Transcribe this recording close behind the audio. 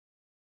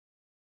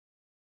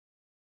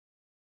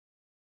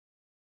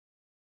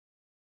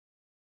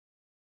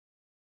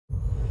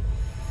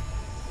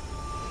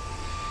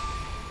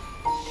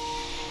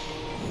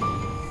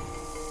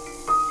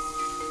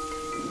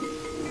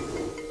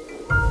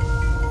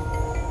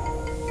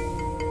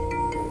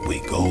We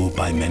go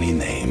by many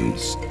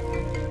names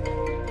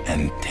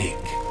and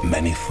take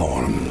many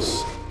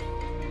forms.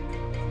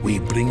 We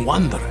bring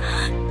wonder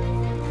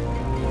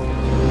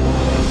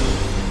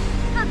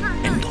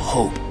and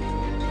hope.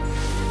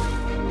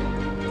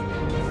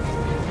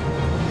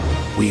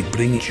 We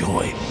bring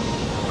joy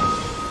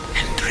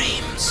and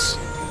dreams.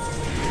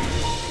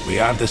 We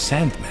are the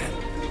Sandman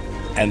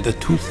and the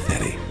Tooth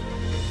Fairy.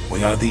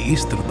 We are the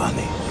Easter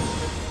Bunny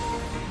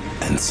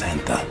and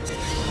Santa.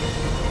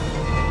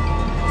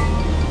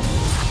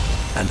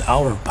 And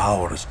our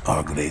powers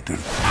are greater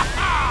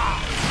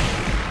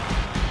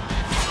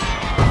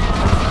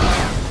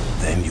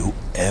than you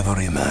ever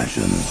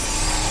imagined.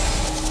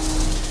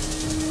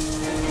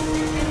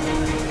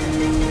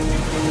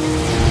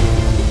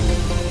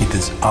 It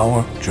is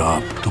our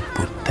job to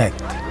protect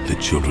the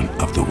children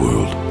of the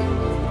world.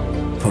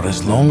 For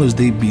as long as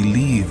they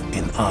believe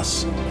in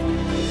us,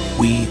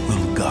 we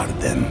will guard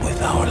them with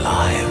our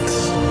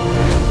lives.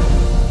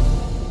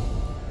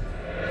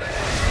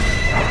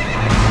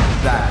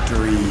 That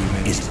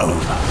dream is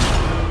over.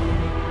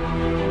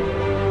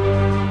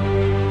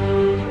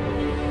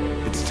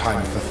 It's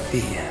time for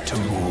fear to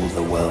rule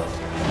the world.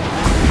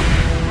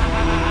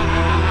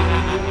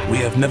 We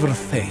have never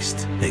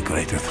faced a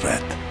greater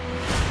threat.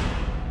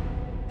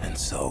 And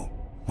so,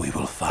 we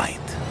will fight.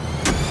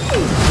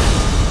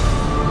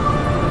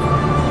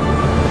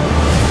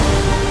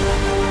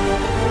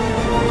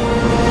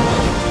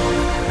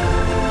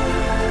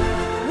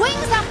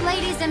 Wings up,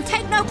 ladies, and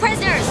take no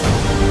prisoners!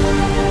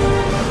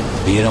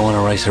 You don't want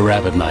to race a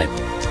rabbit, mate.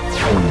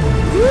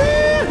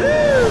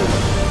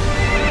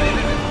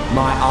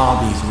 My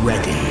army's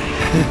ready.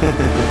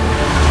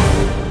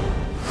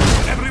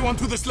 Everyone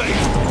to the sleigh!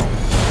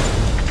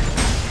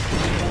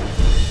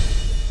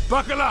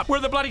 Buckle up! Where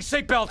are the bloody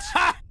seatbelts?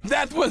 Ha!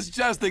 That was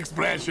just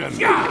expression.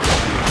 Yeah!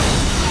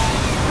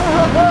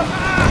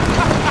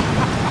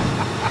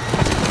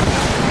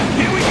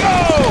 Here we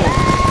go!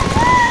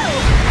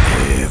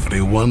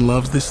 Everyone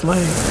loves the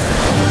sleigh.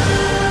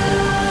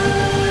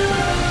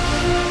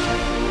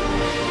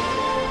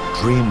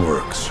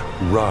 DreamWorks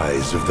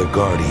Rise of the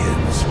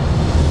Guardians.